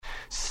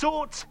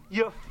Sort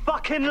your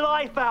fucking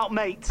life out,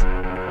 mate. The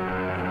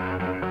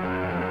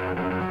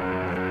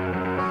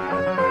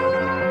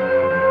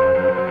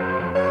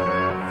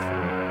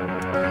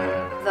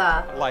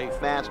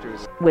Life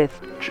Masters with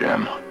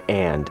Jim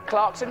and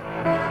Clarkson.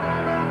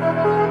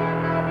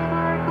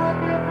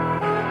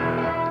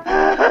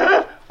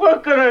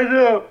 What can I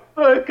do?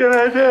 What can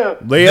I do?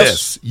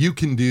 This. You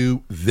can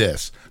do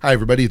this. Hi,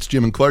 everybody. It's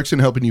Jim and Clarkson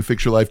helping you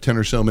fix your life 10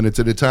 or so minutes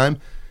at a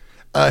time.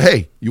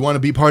 Hey, you want to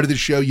be part of the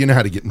show? You know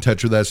how to get in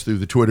touch with us through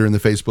the Twitter and the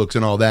Facebooks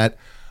and all that.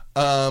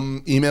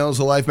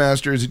 Emails,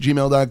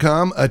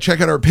 thelifemasters@gmail.com.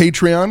 Check out our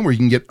Patreon where you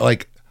can get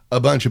like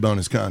a bunch of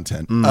bonus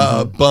content.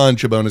 A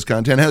bunch of bonus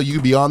content. Hell, you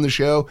can be on the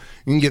show.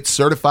 You can get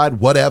certified,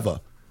 whatever.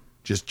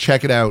 Just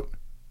check it out.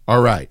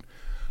 All right.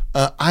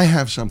 I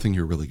have something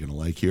you're really going to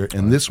like here.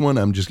 And this one,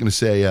 I'm just going to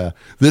say,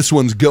 this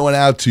one's going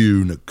out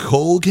to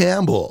Nicole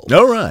Campbell.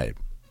 all right.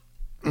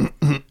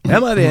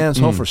 Am I the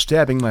asshole for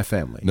stabbing my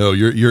family? No,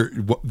 you're.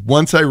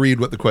 Once I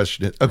read what the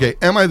question is. Okay,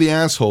 am I the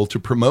asshole to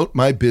promote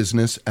my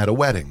business at a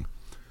wedding?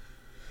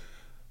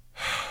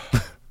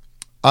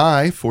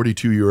 I,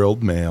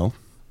 42-year-old male,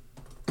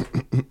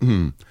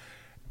 am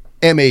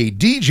a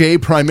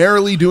DJ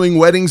primarily doing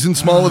weddings and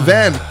small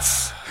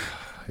events.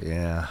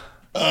 Yeah.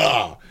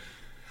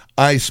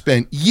 I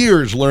spent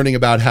years learning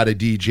about how to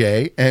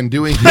DJ and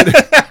doing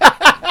it.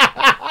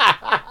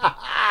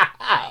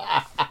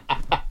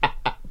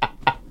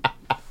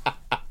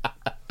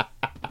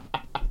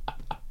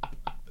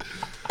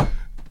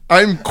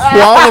 I'm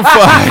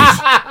qualified.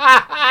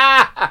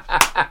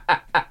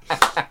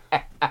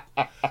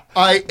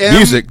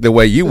 Music the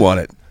way you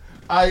want it.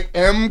 I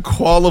am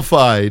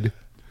qualified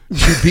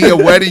to be a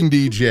wedding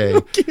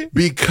DJ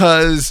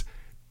because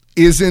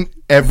isn't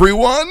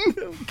everyone?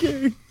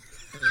 Okay.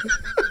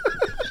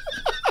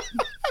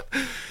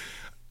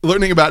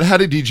 Learning about how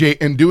to DJ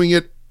and doing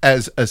it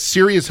as a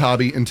serious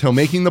hobby until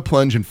making the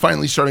plunge and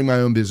finally starting my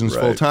own business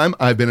full time.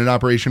 I've been in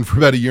operation for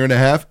about a year and a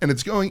half, and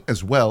it's going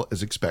as well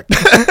as expected.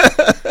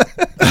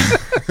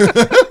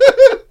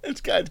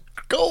 This guy's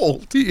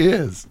gold. He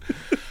is.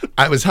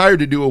 I was hired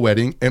to do a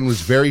wedding and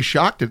was very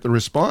shocked at the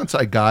response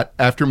I got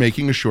after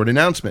making a short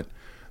announcement.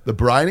 The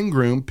bride and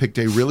groom picked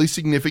a really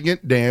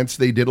significant dance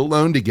they did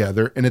alone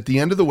together, and at the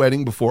end of the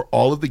wedding, before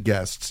all of the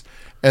guests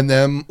and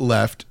them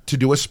left to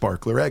do a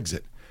sparkler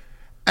exit.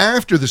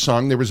 After the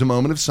song, there was a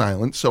moment of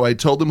silence, so I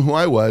told them who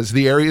I was,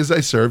 the areas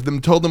I served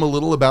them, told them a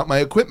little about my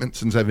equipment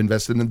since I've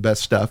invested in the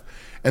best stuff,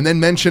 and then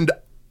mentioned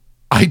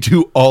I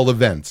do all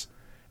events.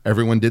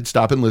 Everyone did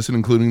stop and listen,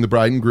 including the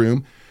bride and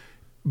groom,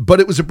 but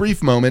it was a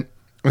brief moment,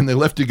 and they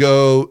left to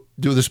go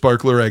do the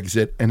sparkler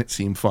exit, and it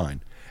seemed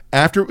fine.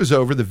 After it was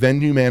over, the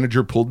venue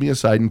manager pulled me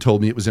aside and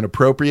told me it was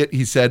inappropriate.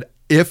 He said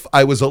if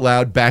I was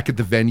allowed back at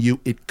the venue,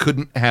 it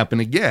couldn't happen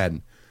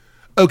again.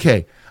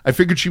 Okay, I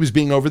figured she was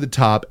being over the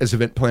top, as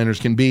event planners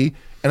can be,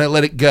 and I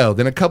let it go.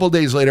 Then a couple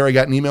days later, I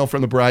got an email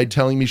from the bride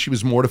telling me she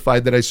was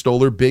mortified that I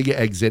stole her big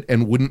exit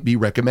and wouldn't be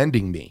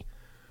recommending me.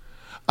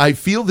 I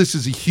feel this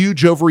is a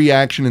huge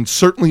overreaction and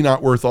certainly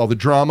not worth all the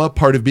drama.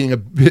 Part of being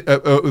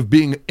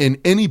being in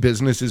any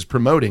business is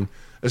promoting,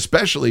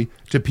 especially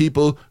to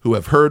people who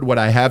have heard what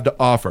I have to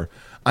offer.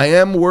 I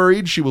am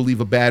worried she will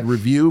leave a bad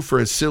review for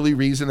a silly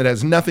reason that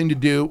has nothing to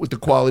do with the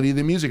quality of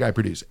the music I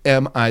produce.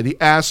 Am I the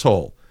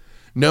asshole?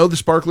 No, the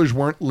sparklers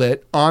weren't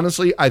lit.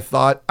 Honestly, I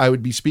thought I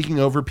would be speaking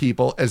over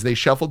people as they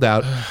shuffled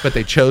out, but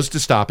they chose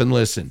to stop and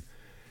listen.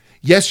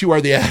 Yes, you are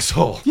the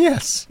asshole.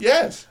 Yes.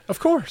 Yes. Of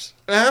course.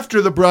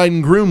 After the bride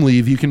and groom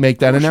leave, you can make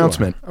that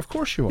announcement. Of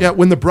course you are. Yeah,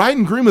 when the bride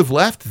and groom have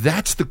left,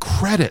 that's the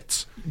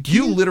credits.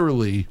 You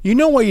literally... You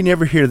know why you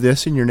never hear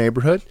this in your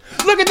neighborhood?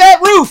 Look at that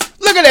roof!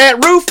 Look at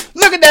that roof!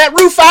 Look at that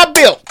roof I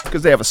built!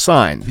 Because they have a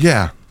sign.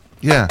 Yeah.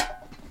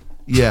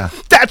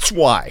 That's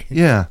why.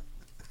 Yeah.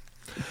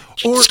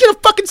 Or Just get a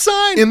fucking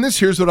sign. in this,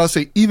 here's what I'll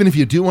say. Even if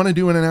you do want to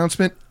do an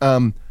announcement,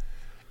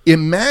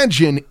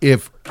 imagine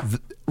if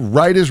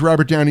right as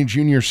Robert Downey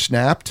Jr.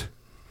 snapped,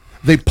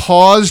 they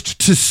paused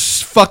to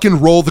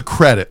fucking roll the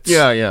credits.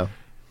 Yeah.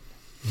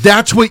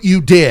 That's what you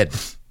did.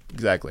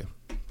 Exactly.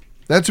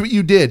 That's what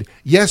you did.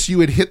 Yes, you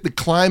had hit the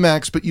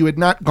climax, but you had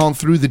not gone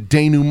through the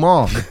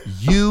denouement.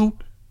 You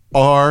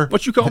are...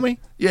 What you call me?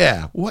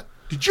 Yeah. What?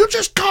 Did you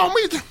just call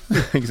me?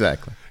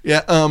 Exactly.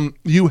 Yeah.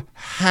 You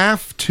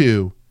have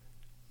to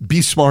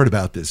be smart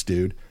about this,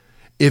 dude.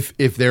 If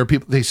there are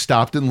people, they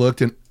stopped and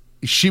looked, and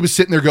she was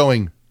sitting there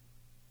going...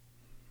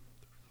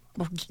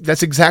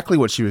 That's exactly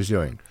what she was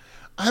doing.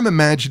 I'm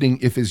imagining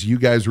if as you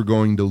guys were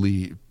going to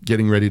leave,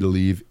 getting ready to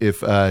leave, if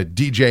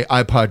DJ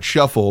iPod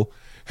Shuffle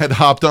had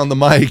hopped on the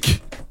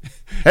mic.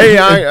 Hey,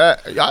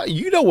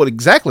 you know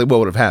exactly what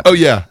would have happened.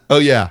 Oh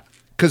yeah.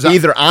 Because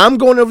Either I'm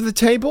going over the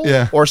table,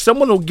 Yeah. or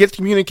someone will get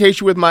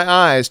communication with my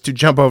eyes to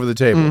jump over the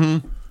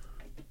table.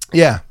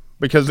 Yeah.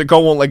 Because the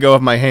girl won't let go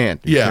of my hand.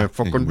 You Yeah. can't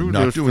fucking We're do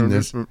not this. doing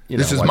this. You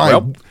This know, is like, my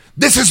well,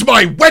 this is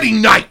my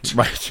wedding night.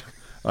 right.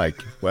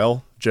 Like,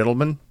 well,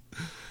 gentlemen.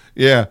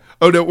 Yeah.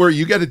 Oh, don't worry.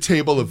 You got a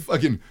table of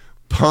fucking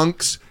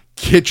punks,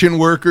 kitchen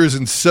workers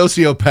and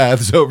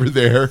sociopaths over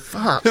there.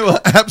 Fuck. Well,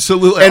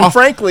 absolutely. And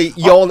frankly,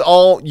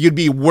 you'd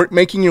be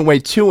making your way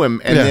to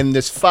him, and then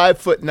this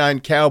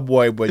 5'9"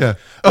 cowboy would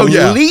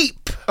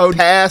leap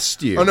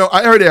past you. Oh no,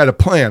 I already had a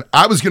plan.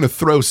 I was going to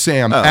throw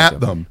Sam at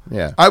them.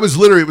 Yeah. I was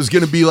literally. It was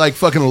going to be like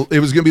fucking. It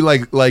was going to be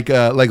like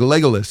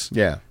Legolas.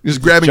 Yeah.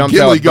 Just grabbing Jumped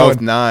Gimli, out with going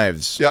both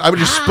knives. Yeah, I would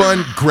just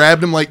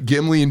grabbed him like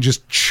Gimli, and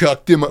just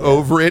chucked him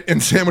over it,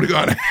 and Sam would have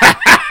gone.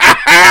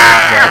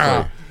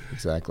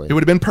 Exactly. It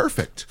would have been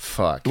perfect.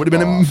 Fuck. It would have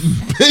been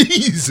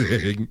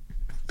amazing.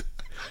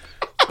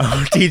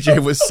 Oh, DJ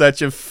was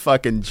such a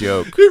fucking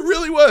joke. It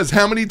really was.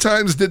 How many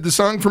times did the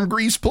song from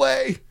Grease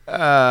play?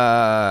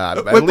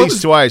 At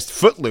least twice.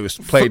 Footloose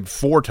played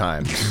 4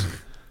 times.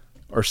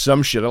 Or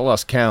some shit. I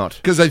lost count.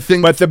 Because I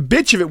think. But the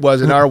bitch of it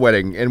was in our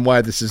wedding, and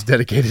why this is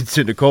dedicated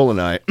to Nicole and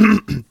I,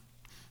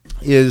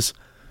 is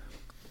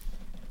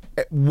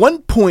at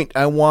one point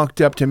I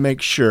walked up to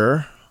make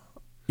sure,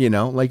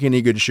 like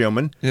any good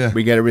showman,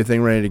 we got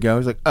everything ready to go.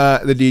 He's like,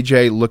 the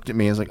DJ looked at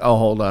me and was like, oh,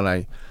 hold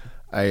on,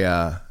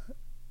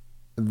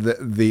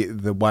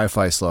 the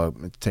Wi-Fi slow.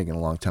 It's taking a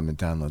long time to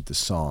download the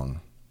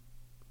song.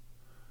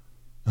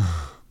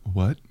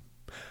 What?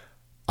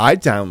 I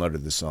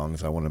downloaded the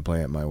songs I want to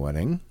play at my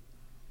wedding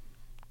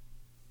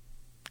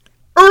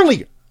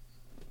earlier.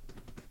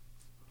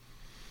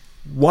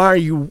 Why are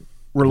you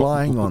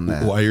relying on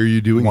that? Why are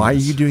you doing? Why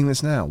this? are you doing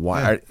this now?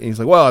 Why? And he's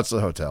like, well, it's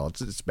the hotel.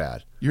 It's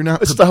bad. You're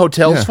not. It's the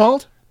hotel's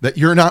fault. That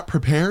you're not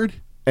prepared.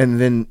 And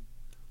then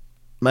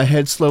my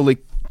head slowly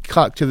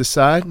cocked to the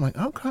side. I'm like,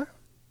 okay.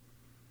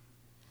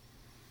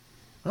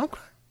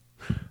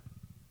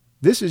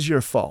 This is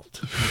your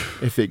fault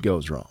if it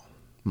goes wrong,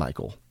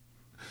 Michael.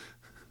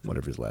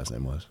 Whatever his last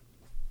name was.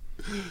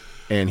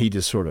 And he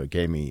just sort of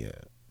gave me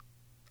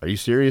are you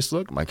serious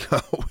look? I'm like,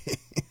 oh.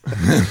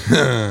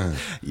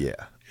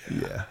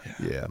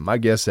 Yeah. My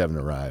guests haven't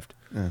arrived.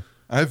 Yeah.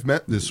 I've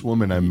met this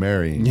woman I'm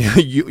marrying. Yeah,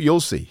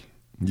 you'll see.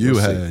 You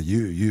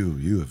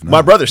have not.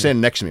 My brother's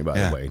standing next to me, by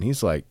the way, and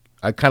he's like,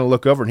 I kind of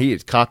look over, and he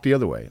is cocked the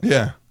other way.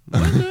 Yeah.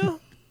 What now?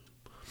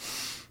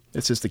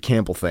 It's just the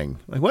Campbell thing.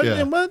 Like, what?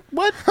 Yeah.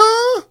 What?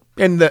 Huh?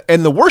 And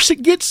the worse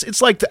it gets,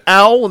 it's like the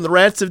owl and the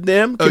rats of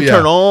them can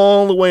turn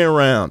all the way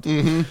around.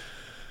 Mm-hmm.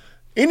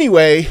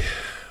 Anyway,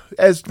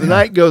 as the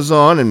night goes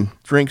on and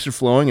drinks are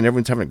flowing and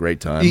everyone's having a great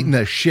time. Eating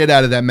the shit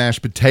out of that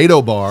mashed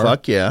potato bar.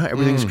 Fuck yeah.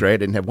 Everything's great. I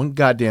didn't have one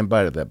goddamn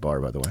bite of that bar,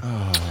 by the way.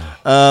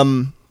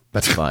 Oh.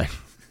 That's fine.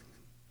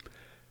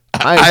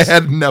 I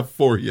had enough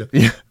for you.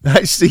 Yeah,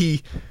 I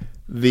see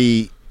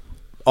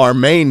our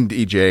main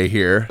DJ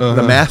here,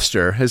 the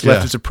master, has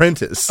left his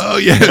apprentice. Oh,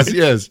 yes.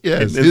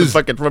 His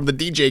fucking from the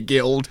DJ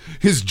Guild.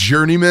 His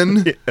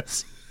journeyman.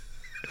 Yes.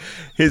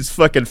 His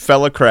fucking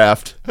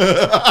fellacraft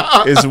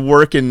is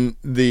working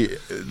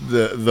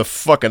the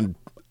fucking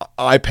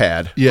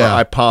iPad. Yeah.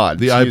 Or iPod.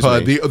 The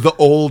iPod. The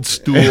old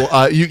stool.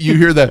 You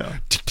hear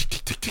that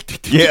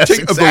yes,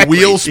 of the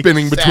wheel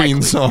spinning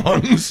between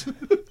songs.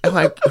 I'm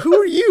like, who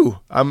are you?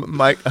 I'm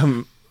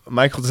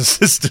Michael's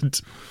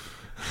assistant.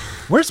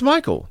 Where's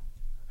Michael?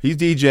 He's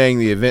DJing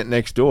the event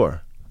next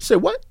door. Say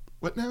what?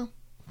 What now?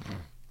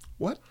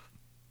 What?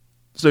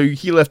 So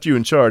he left you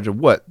in charge of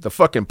what? The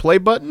fucking play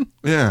button?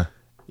 Yeah.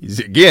 He's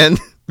again.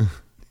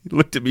 He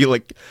looked at me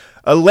like,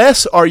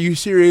 less are you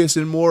serious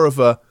and more of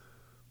a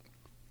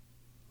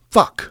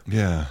fuck.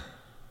 Yeah.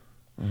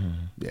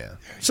 Yeah.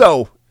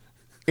 So,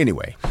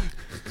 anyway.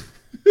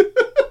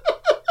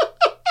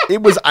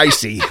 It was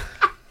icy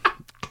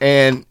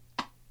and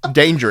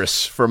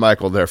dangerous for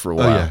Michael there for a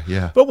while. Oh,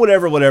 yeah. But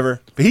whatever.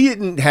 But he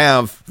didn't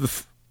have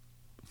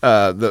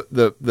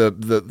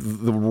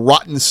the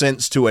rotten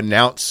sense to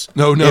announce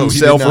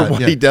himself or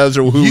what he does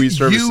or who he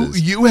services.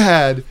 You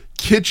had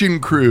kitchen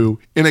crew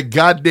in a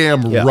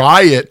goddamn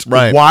riot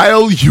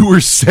while you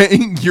were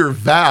saying your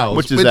vows,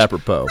 which is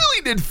apropos.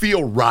 Really did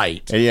feel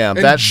right. Yeah,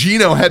 and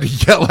Gino had to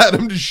yell at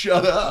him to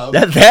shut up.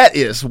 That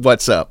is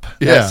what's up.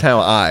 Yeah. That's how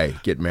I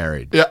get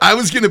married. Yeah, I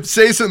was gonna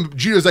say something.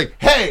 Gino's like,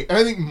 "Hey," and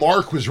I think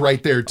Mark was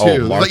right there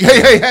too. Mark, like,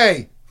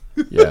 "Hey."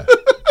 Yeah.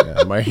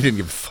 He didn't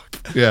give a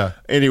fuck. Yeah.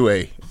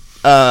 Anyway,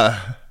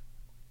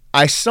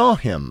 I saw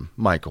him,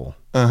 Michael,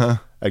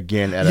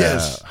 again at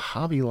a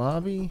Hobby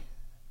Lobby.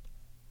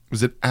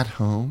 Was it at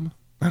home?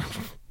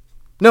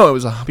 No, it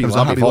was a Hobby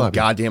Lobby. Hobby Lobby.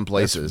 Goddamn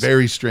places. That's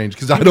very strange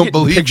because I don't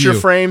believe picture you.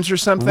 frames or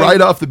something.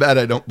 Right off the bat,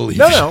 I don't believe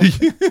No,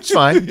 you. it's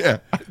fine. Yeah,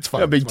 it's fine.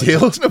 No big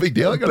deal. It's no big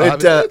deal. I go to But,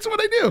 Hobby. That's what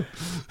I do.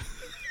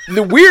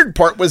 The weird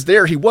part was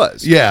there he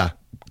was. Yeah.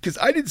 Because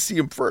I didn't see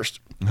him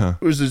first.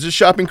 It was a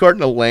shopping cart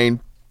in a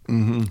lane,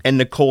 and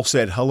Nicole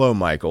said, "Hello,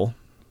 Michael."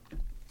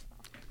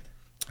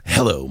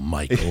 Hello,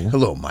 Michael.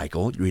 Hello,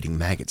 Michael. You're eating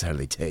maggots. How do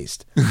they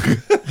taste?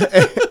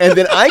 And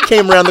then I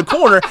came around the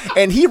corner,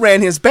 and he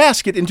ran his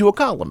basket into a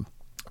column.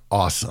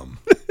 Awesome.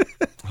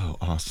 Oh,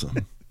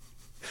 awesome.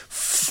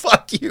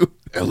 Fuck you.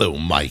 Hello,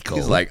 Michael.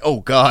 He's like,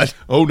 oh, God.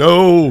 Oh,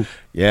 no.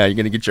 Yeah, you're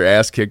going to get your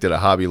ass kicked at a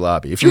Hobby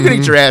Lobby. If you're going to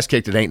get your ass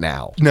kicked, it ain't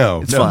now.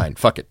 No. It's fine.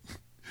 Fuck it.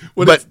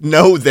 but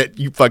know that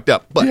you fucked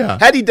up. But Yeah.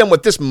 had he done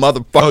what this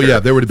motherfucker, Oh, yeah,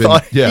 there would have been-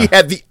 thought yeah. he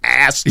had the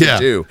ass to Yeah,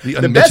 do. the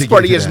The best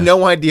part, he has unmitigated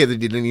no idea that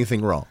he did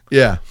anything wrong.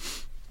 Yeah.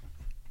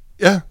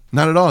 Yeah,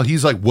 not at all.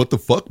 He's like, what the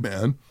fuck,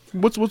 man?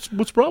 What's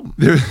the problem?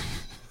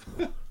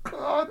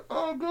 God,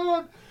 oh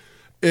God.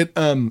 It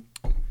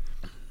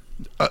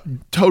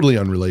totally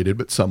unrelated,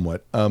 but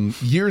somewhat.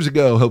 Years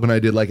ago, Hope and I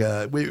did like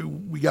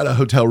we got a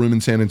hotel room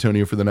in San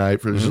Antonio for the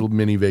night for this little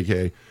mini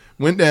vacay.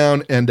 Went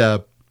down and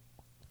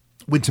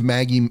went to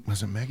Maggie.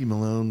 Was it Maggie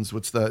Malone's?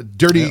 What's the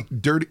dirty?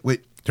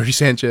 Wait, Dirty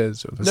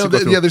Sanchez. no,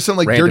 there's some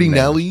like Random Dirty name.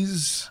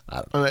 Nellies.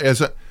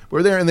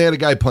 We're there and they had a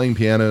guy playing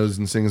pianos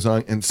and singing a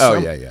song. And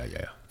some Yeah.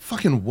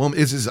 fucking woman.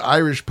 It's this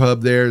Irish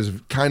pub there. It's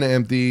kind of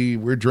empty.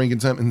 We're drinking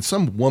something, and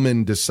some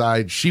woman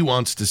decides she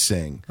wants to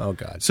sing. Oh,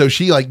 God. So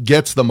she like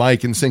gets the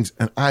mic and sings,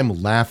 and I'm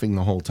laughing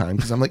the whole time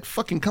because I'm like,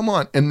 fucking come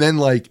on. And then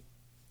like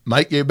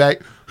Mike gave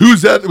back,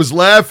 who's that was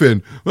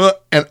laughing?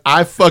 And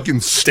I fucking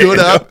stood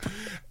up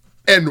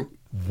and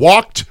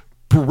walked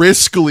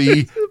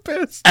briskly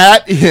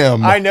at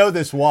him. I know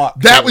this walk.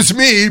 That was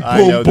me. I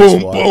Boom, know this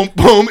boom, walk. boom,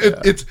 boom.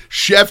 It's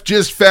Chef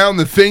just found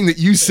the thing that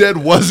you said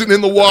wasn't in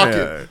the walk-in.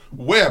 Yeah.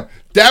 Wham.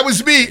 That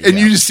was me. And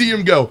you just see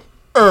him go,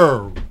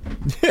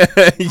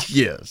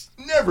 Yes.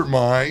 never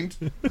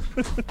mind.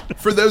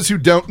 For those who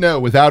don't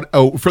know,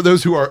 for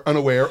those who are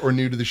unaware or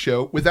new to the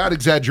show, without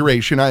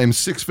exaggeration, I am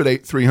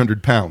 6'8",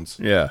 300 pounds.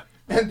 Yeah.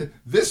 And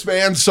this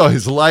man saw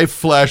his life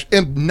flash,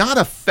 and not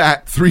a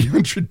fat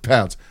 300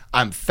 pounds.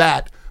 I'm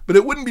fat, but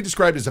it wouldn't be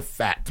described as a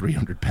fat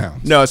 300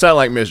 pounds. No, it's not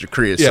like Mr. Yeah,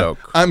 Creosote.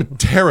 I'm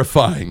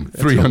terrifying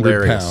 300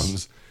 hilarious.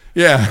 pounds.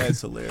 Yeah.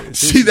 That's hilarious.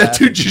 See that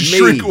dude just Me.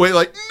 shrink away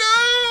like, no.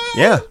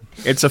 Yeah.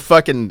 It's a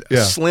fucking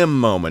Yeah. Slim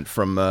moment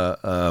from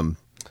whatever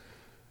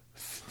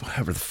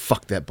the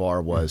fuck that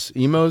bar was.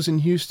 Emo's in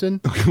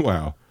Houston.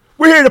 Wow.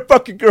 We're here to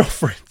fuck your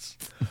girlfriends.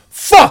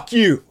 Fuck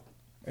you.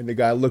 And the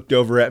guy looked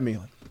over at me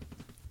like,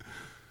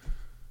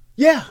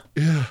 yeah.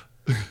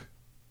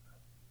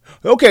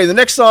 Okay, the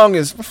next song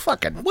is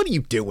fucking. What are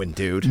you doing,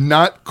 dude?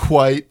 Not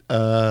quite.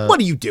 What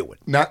are you doing?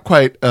 Not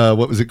quite.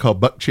 What was it called?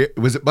 Buck Cherry?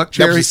 Was it Buck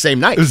Cherry? That was the same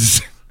night. It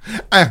was,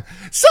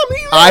 some of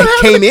you. I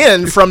came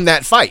in from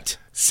that fight.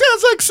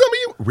 Sounds like some of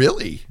you.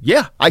 Really?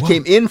 Yeah, I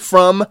came in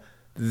from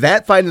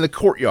that fight in the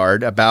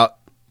courtyard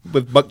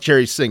with Buck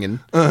Cherry singing,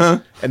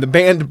 and the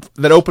band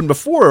that opened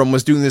before him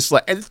was doing this.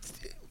 Like, and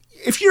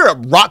if you're a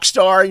rock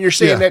star and you're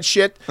saying Yeah. that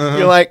shit,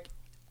 you're like,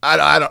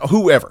 I don't,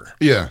 whoever,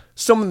 Yeah.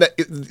 someone that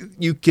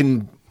you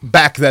can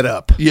back that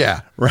up,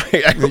 Yeah.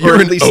 right? You're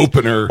an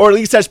opener. or at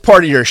least that's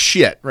part of your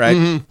shit,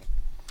 right?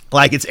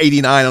 Like it's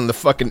 89 on the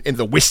fucking in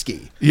the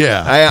whiskey.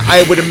 Yeah.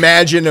 I would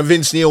imagine a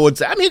Vince Neil would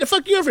say, "I'm here to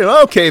fuck you over."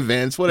 Okay,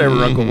 Vince, whatever,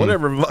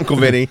 Uncle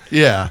Vinny.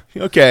 Yeah.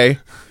 Okay.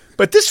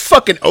 But this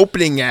fucking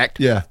opening act,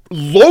 Yeah.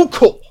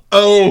 local.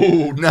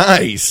 Oh,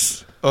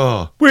 nice.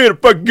 Oh. We're here to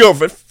fuck your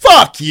girlfriend.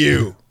 Fuck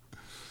you.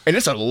 And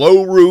it's a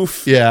low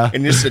roof. Yeah.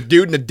 And it's a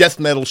dude in a death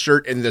metal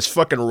shirt in this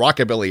fucking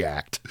rockabilly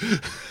act.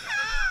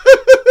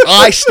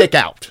 I stick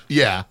out.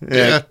 Yeah.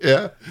 Yeah.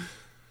 Yeah.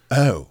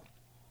 Oh.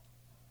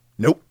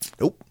 Nope.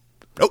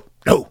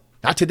 No.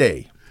 Not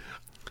today.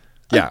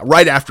 Yeah,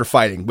 right after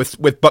fighting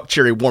with Buck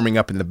Cherry warming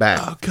up in the back.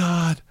 Oh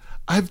God.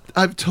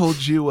 I've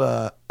told you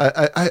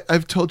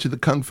I've told you the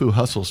Kung Fu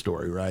Hustle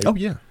story, right? Oh,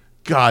 yeah.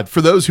 God,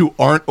 for those who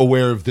aren't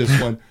aware of this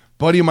one,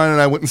 buddy of mine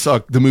and I went and saw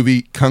the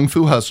movie Kung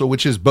Fu Hustle,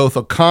 which is both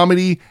a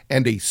comedy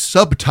and a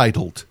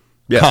subtitled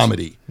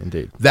comedy.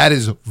 Indeed. That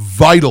is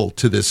vital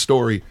to this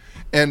story.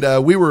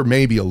 And we were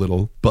maybe a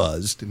little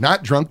buzzed,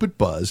 not drunk, but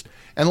buzzed,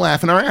 and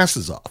laughing our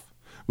asses off.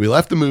 We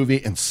left the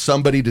movie, and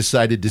somebody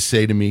decided to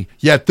say to me,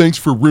 "Yeah, thanks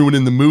for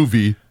ruining the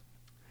movie."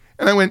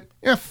 And I went,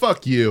 "Yeah,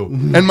 fuck you."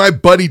 And my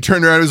buddy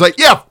turned around and was like,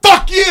 "Yeah,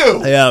 fuck you."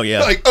 Oh, yeah.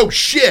 Like, oh,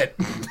 shit.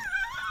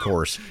 Of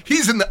course.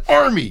 He's in the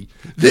army.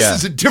 This Yeah.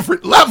 is a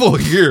different level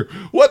here.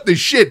 What the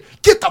shit?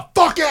 Get the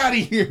fuck out of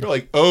here.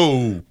 Like,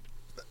 oh.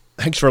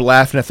 Thanks for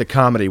laughing at the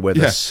comedy with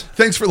Yeah. us.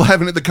 Thanks for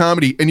laughing at the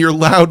comedy. And your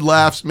loud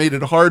laughs made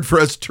it hard for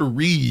us to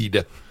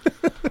read.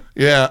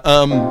 Yeah,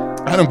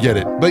 I don't get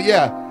it. But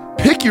yeah,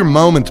 pick your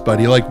moments,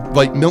 buddy.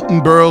 Like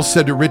Milton Berle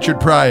said to Richard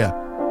Pryor,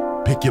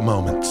 pick your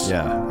moments.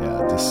 Yeah.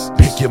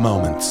 Pick your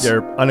moments.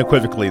 They're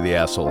unequivocally the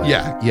asshole.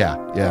 Yeah.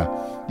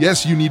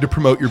 Yes, you need to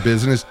promote your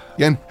business.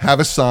 Again, have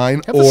a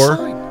sign Have a or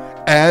sign.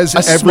 as A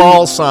every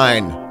small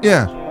sign.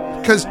 Yeah.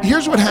 Because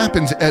here's what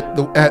happens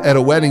at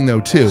a wedding, though,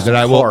 too, that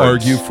I will Cards.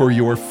 argue for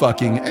your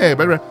fucking... Hey,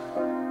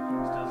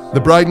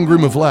 the bride and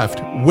groom have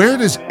left. Where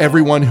does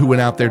everyone who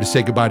went out there to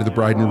say goodbye to the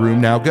bride and groom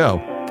now go?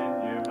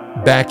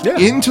 Back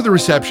into the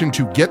reception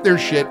to get their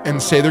shit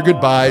and say their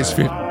goodbyes.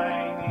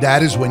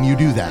 That is when you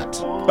do that.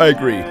 I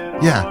agree.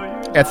 Yeah.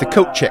 At the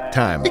coat check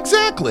time.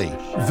 Exactly.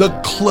 The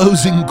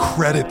closing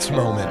credits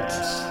moment.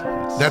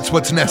 That's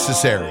what's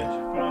necessary.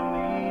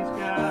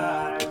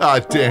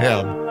 God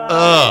damn.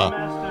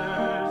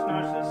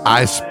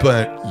 I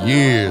spent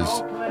years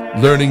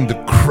learning the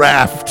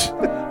craft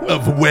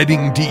of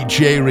wedding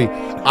DJing.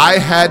 I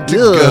had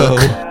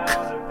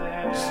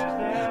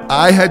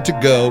to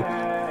go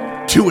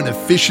to an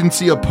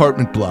efficiency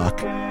apartment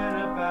block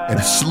and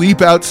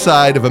sleep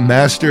outside of a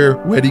master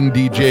wedding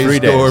DJ 3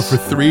 store days. for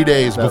 3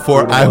 days About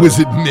before 4 I days. was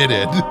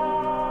admitted.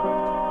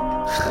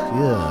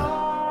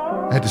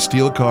 Yeah. I had to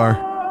steal a car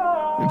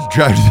and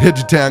drive to the edge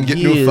of town, get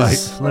into a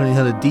fight. Learning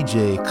how to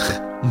DJ.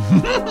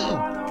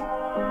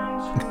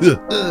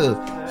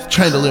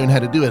 Trying to learn how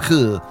to do it.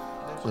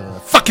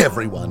 Fuck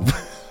everyone.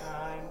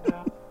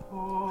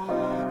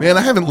 Man,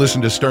 I haven't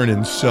listened to Stern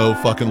in so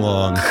fucking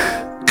long.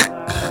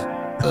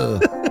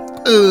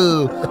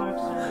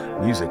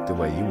 Music the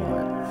way you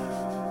want it.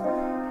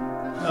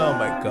 Oh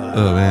my god.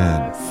 Oh,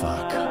 man.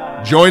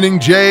 Fuck. Joining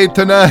Jay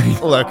tonight.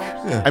 Look,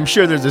 I'm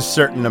sure there's a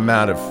certain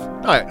amount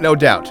of, no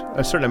doubt,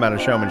 a certain amount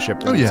of showmanship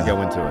that needs to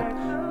go into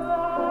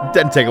it.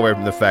 Doesn't take away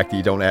from the fact that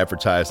you don't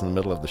advertise in the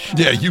middle of the show.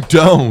 Yeah, you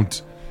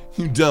don't.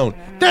 You don't.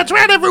 That's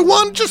right,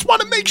 everyone. Just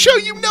want to make sure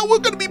you know we're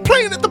going to be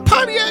playing at the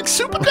Pontiac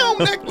Superdome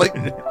next. Like,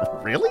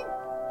 Really?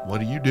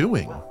 what are you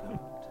doing?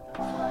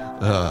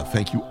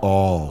 Thank you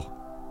all.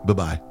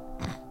 Bye-bye.